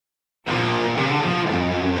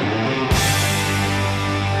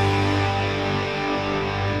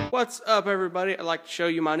What's up, everybody? I'd like to show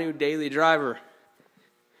you my new daily driver,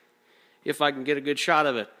 if I can get a good shot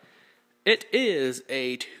of it. It is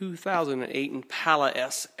a 2008 Impala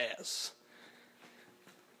SS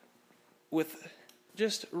with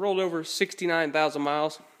just rolled over 69,000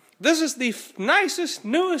 miles. This is the nicest,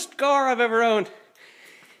 newest car I've ever owned.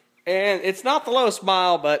 And it's not the lowest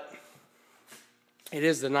mile, but it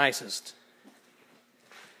is the nicest.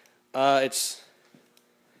 It's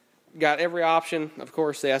got every option. Of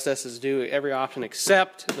course, the SS's do every option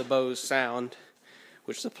except the Bose sound,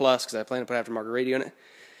 which is a plus because I plan to put aftermarket radio in it.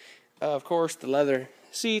 Of course, the leather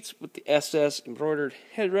seats with the SS embroidered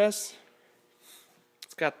headrests.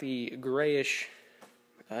 It's got the grayish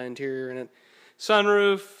interior in it.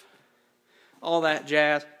 Sunroof, all that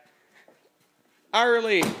jazz.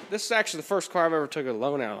 This is actually the first car I've ever took a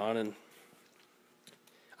loan out on, and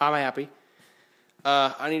I'm happy.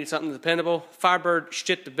 I needed something dependable. Firebird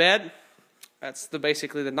shit to bed. That's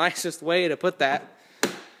basically the nicest way to put that.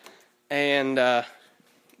 And,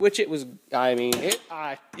 which it was, I mean,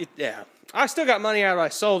 yeah. I still got money out of it. I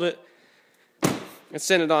sold it and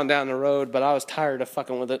sent it on down the road, but I was tired of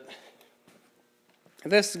fucking with it.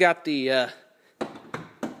 This has got the, if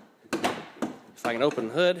I can open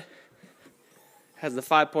the hood, has the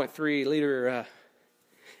 5.3 liter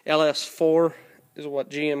LS4. Is what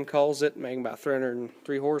GM calls it, making about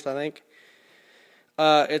 303 horse, I think.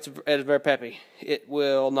 It's very peppy. It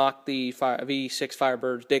will knock the V6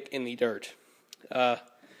 Firebird's dick in the dirt. And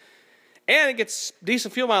it gets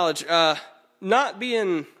decent fuel mileage. Not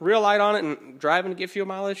being real light on it and driving to get fuel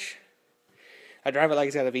mileage, I drive it like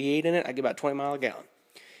it's got a V8 in it. I get about 20 miles a gallon.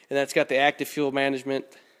 And that's got the active fuel management,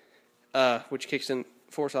 which kicks in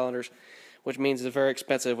 4 cylinders, which means it's very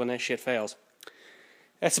expensive when that shit fails.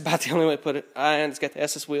 That's about the only way to put it. And it's got the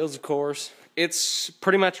SS wheels, of course. It's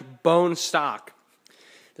pretty much bone stock.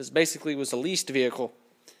 This basically was a leased vehicle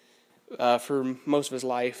for most of his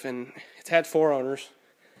life, and it's had 4 owners.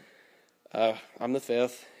 I'm the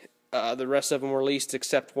 5th. The rest of them were leased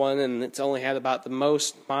except one, and it's only had about the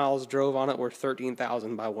most miles drove on it were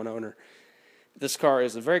 13,000 by one owner. This car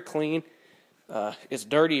is very clean. It's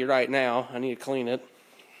dirty right now. I need to clean it,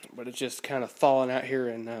 but it's just kind of thawing out here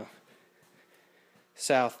in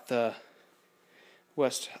south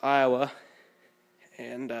west Iowa,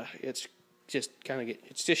 and it's just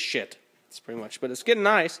it's just shit. It's pretty much, but it's getting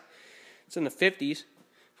nice. It's in the 50s,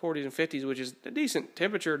 40s and 50s, which is a decent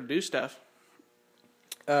temperature to do stuff.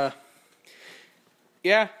 Yeah.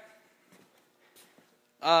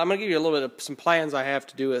 I'm gonna give you a little bit of some plans I have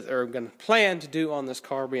to do with, or I'm gonna plan to do on this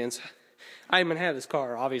car. Being I haven't had this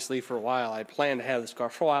car obviously for a while. I plan to have this car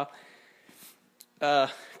for a while.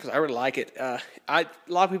 Because I really like it. A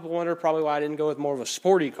lot of people wonder probably why I didn't go with more of a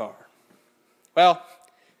sporty car. Well,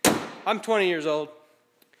 I'm 20 years old,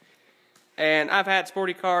 and I've had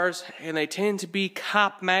sporty cars, and they tend to be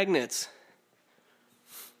cop magnets.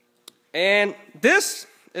 And this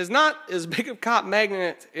is not as big of a cop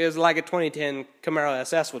magnet as like a 2010 Camaro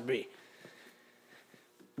SS would be.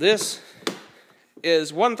 This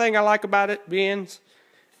is one thing I like about it, being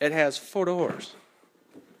it has 4 doors.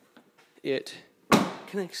 It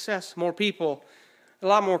can access more people a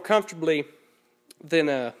lot more comfortably than,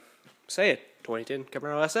 say, a 2010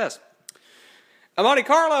 Camaro SS. A Monte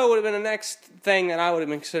Carlo would have been the next thing that I would have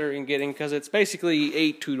been considering getting, because it's basically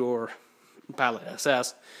a 2-door Impala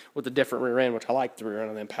SS with a different rear end, which I like the rear end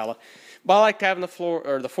of the Impala. But I liked having the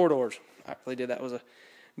 4 doors. I really did. That was a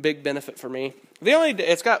big benefit for me.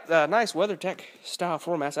 It's got nice WeatherTech style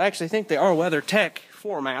floor mats. I actually think they are WeatherTech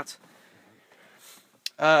floor mats.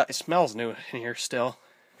 It smells new in here still.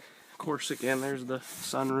 Of course, again, there's the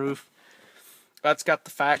sunroof. That's got the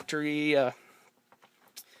factory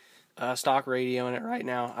stock radio in it right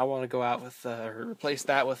now. I want to go out with, replace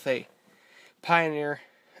that with a Pioneer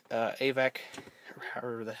AVEC,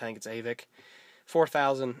 or I think it's AVEC,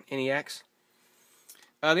 4000 NEX.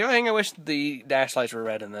 The only thing I wish the dash lights were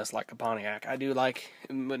red in this, like a Pontiac. I do like,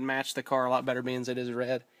 it would match the car a lot better being as it is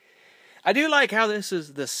red. I do like how this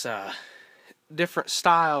is this different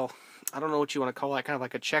style. I don't know what you want to call that, kind of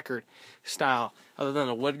like a checkered style other than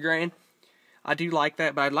a wood grain. I do like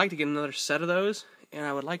that, but I'd like to get another set of those, and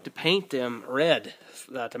I would like to paint them red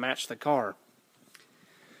to match the car.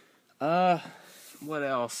 What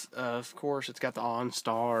else? Of course, it's got the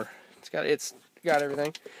OnStar. It's got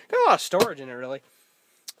everything. Got a lot of storage in it, really.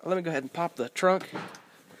 Let me go ahead and pop the trunk.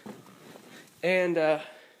 And got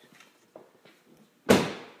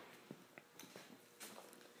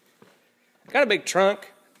a big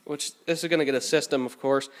trunk, which this is going to get a system, of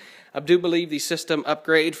course. I do believe the system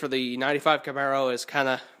upgrade for the 95 Camaro has kind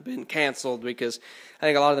of been canceled, because I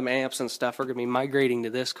think a lot of them amps and stuff are going to be migrating to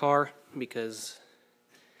this car, because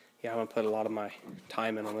Yeah, I'm going to put a lot of my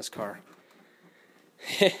time in on this car.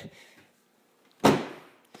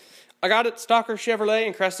 I got it Stalker Chevrolet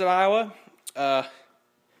in Crested, Iowa.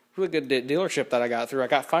 Really good dealership that I got through. I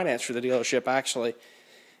got financed through the dealership, actually.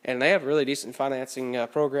 And they have a really decent financing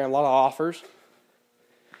program, a lot of offers.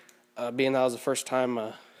 Being that was the first time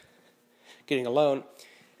getting a loan.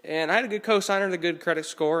 And I had a good cosigner, a good credit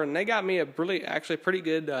score, and they got me a actually pretty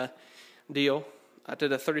good deal. I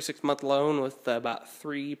did a 36-month loan with about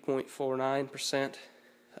 3.49%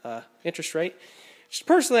 interest rate. Just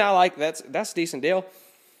personally, I like that's a decent deal.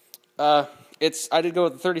 I did go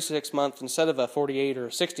with a 36-month instead of a 48 or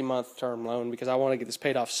 60-month term loan because I want to get this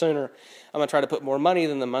paid off sooner. I'm going to try to put more money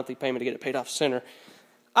than the monthly payment to get it paid off sooner.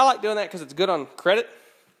 I like doing that because it's good on credit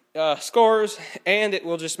scores, and it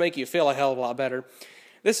will just make you feel a hell of a lot better.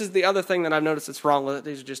 This is the other thing that I've noticed that's wrong with it.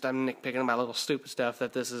 These are just, I'm nitpicking about little stupid stuff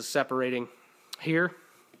that this is separating here,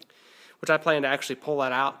 which I plan to actually pull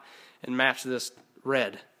that out and match this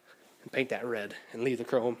red and paint that red and leave the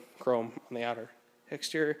chrome on the outer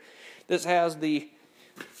exterior. This has the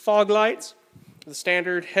fog lights, the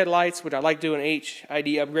standard headlights, which I like doing an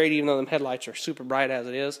HID upgrade even though them headlights are super bright as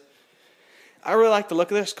it is. I really like the look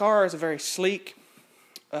of this car. It's a very sleek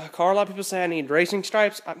car. A lot of people say I need racing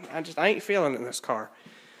stripes. I ain't feeling it in this car.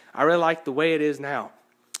 I really like the way it is now.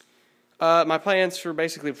 My plans for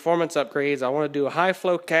basically performance upgrades, I want to do a high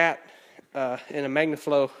flow cat and a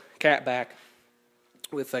MagnaFlow catback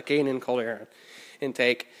with a K&N cold air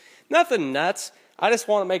intake. Nothing nuts. I just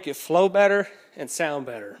want to make it flow better and sound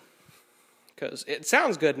better. Because it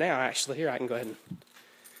sounds good now, actually. Here, I can go ahead and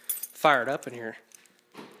fire it up in here.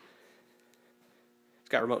 It's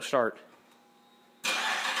got remote start. I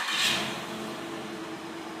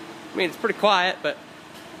mean, it's pretty quiet, but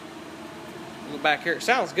go back here. It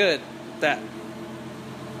sounds good. That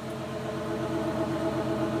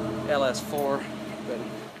LS4. Then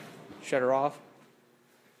shut her off.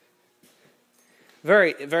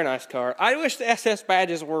 Very, very nice car. I wish the SS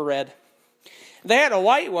badges were red. They had a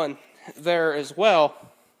white one there as well.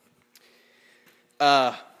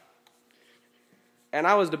 And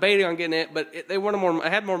I was debating on getting it, but they wanted more. I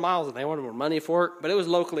had more miles and they wanted more money for it. But it was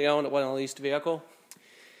locally owned. It wasn't a leased vehicle.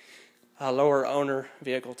 A lower owner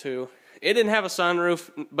vehicle too. It didn't have a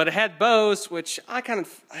sunroof, but it had Bose, which I kind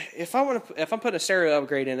of, if I'm putting a stereo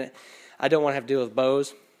upgrade in it, I don't want to have to deal with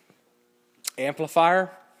Bose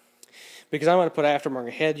amplifier because I'm going to put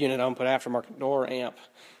aftermarket head unit. I'm going to put aftermarket door amp,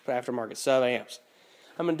 put aftermarket sub amps.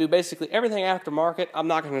 I'm going to do basically everything aftermarket. I'm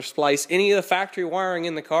not going to splice any of the factory wiring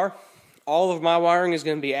in the car. All of my wiring is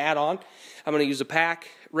going to be add-on. I'm going to use a pack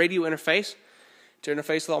radio interface to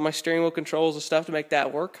interface with all my steering wheel controls and stuff to make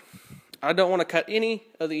that work. I don't want to cut any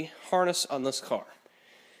of the harness on this car.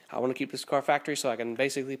 I want to keep this car factory so I can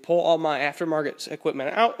basically pull all my aftermarket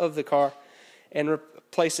equipment out of the car and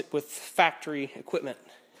replace it with factory equipment.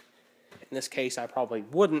 In this case, I probably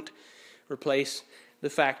wouldn't replace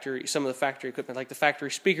some of the factory equipment. Like the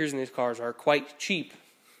factory speakers in these cars are quite cheap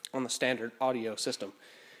on the standard audio system,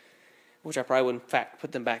 which I probably wouldn't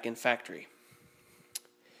put them back in factory.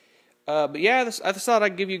 But yeah, I just thought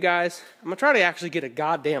I'd give you guys, I'm going to try to actually get a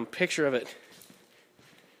goddamn picture of it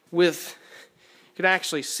with, you can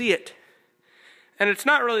actually see it. And it's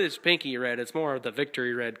not really this pinky red, it's more of the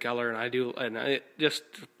victory red color, and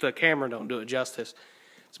the camera don't do it justice.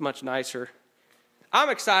 It's much nicer. I'm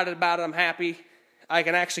excited about it, I'm happy. I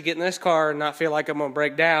can actually get in this car and not feel like I'm going to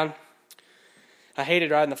break down. I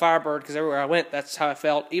hated riding the Firebird because everywhere I went, that's how I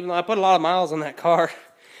felt. Even though I put a lot of miles on that car,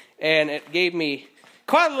 and it gave me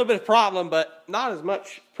quite a little bit of problem, but not as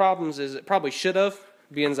much problems as it probably should have,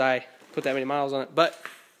 being as I put that many miles on it. But,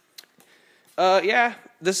 yeah,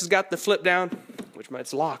 this has got the flip down, which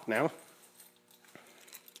it's locked now.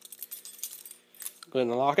 Go ahead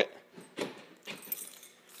and lock it.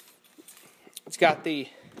 It's got the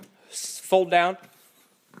fold down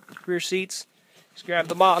rear seats. Just grab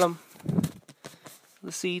the bottom of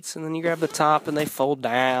the seats, and then you grab the top, and they fold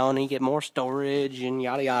down, and you get more storage, and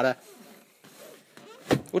yada yada.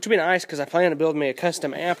 Which would be nice because I plan to build me a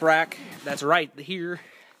custom amp rack that's right here,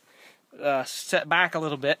 set back a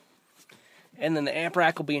little bit. And then the amp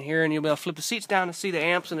rack will be in here and you'll be able to flip the seats down to see the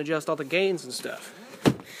amps and adjust all the gains and stuff.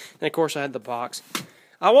 And of course I had the box.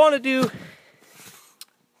 I want to do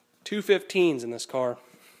 215s in this car,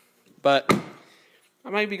 but I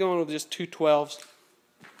might be going with just 212s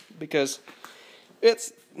because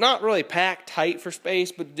it's not really packed tight for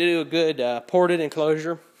space, but to do a good ported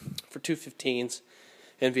enclosure for 215s.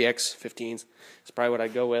 NVX 15s is probably what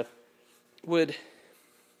I'd go with.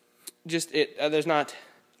 There's not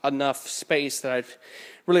enough space that I'd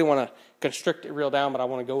really want to constrict it real down, but I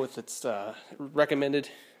want to go with its recommended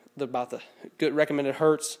about the good recommended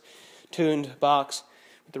hertz tuned box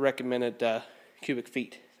with the recommended cubic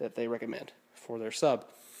feet that they recommend for their sub,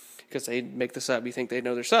 because they make the sub, you think they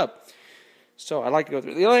know their sub. So I like to go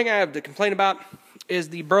through. The only thing I have to complain about is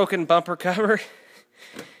the broken bumper cover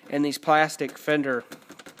and these plastic fender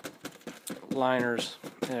liners,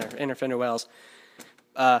 inner fender wells.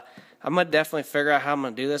 I'm going to definitely figure out how I'm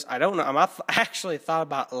going to do this. I don't know. I actually thought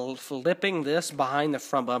about flipping this behind the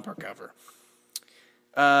front bumper cover.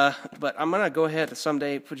 But I'm going to go ahead and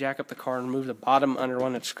someday jack up the car and remove the bottom under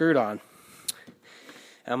one that's screwed on.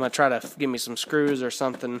 And I'm going to try to get me some screws or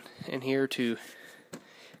something in here to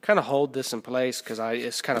kind of hold this in place, because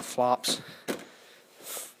it kind of flops.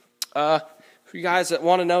 For you guys that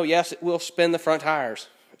want to know, yes, it will spin the front tires.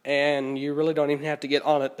 And you really don't even have to get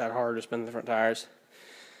on it that hard to spin the front tires.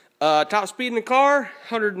 Top speed in the car,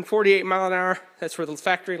 148 mile an hour. That's where the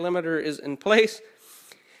factory limiter is in place.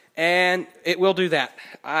 And it will do that.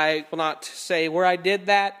 I will not say where I did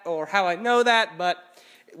that or how I know that, but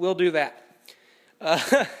it will do that.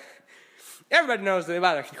 Everybody knows that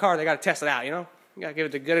about a car, they got to test it out, you know? You got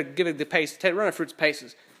to give it the pace, run it through its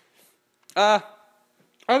paces. Other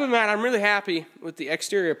than that, I'm really happy with the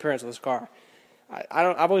exterior appearance of this car.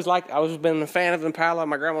 I've always been a fan of Impala.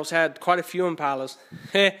 My grandma's had quite a few Impalas.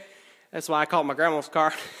 That's why I call it my grandma's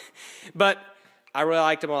car. But I really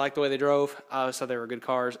liked them. I liked the way they drove. I always thought they were good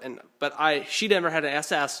cars. But she never had an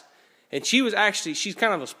SS, and she's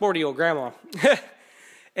kind of a sporty old grandma.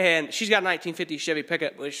 And she's got a 1950 Chevy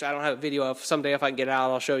pickup, which I don't have a video of. Someday if I can get it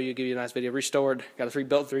out, I'll show you, give you a nice video. Restored, got a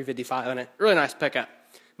rebuilt 355 in it. Really nice pickup.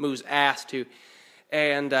 Moves ass too.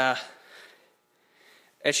 And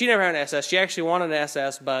she never had an SS. She actually wanted an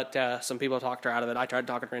SS, but some people talked her out of it. I tried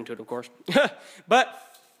talking her into it, of course. But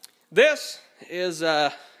this is,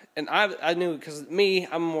 and I knew, because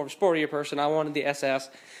I'm more of a sportier person. I wanted the SS.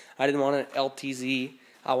 I didn't want an LTZ.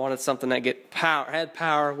 I wanted something that had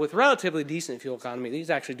power with relatively decent fuel economy.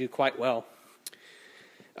 These actually do quite well.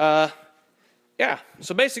 Yeah,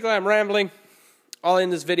 so basically I'm rambling all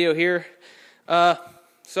in this video here.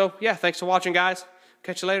 So yeah, thanks for watching, guys.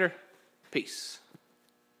 Catch you later. Peace.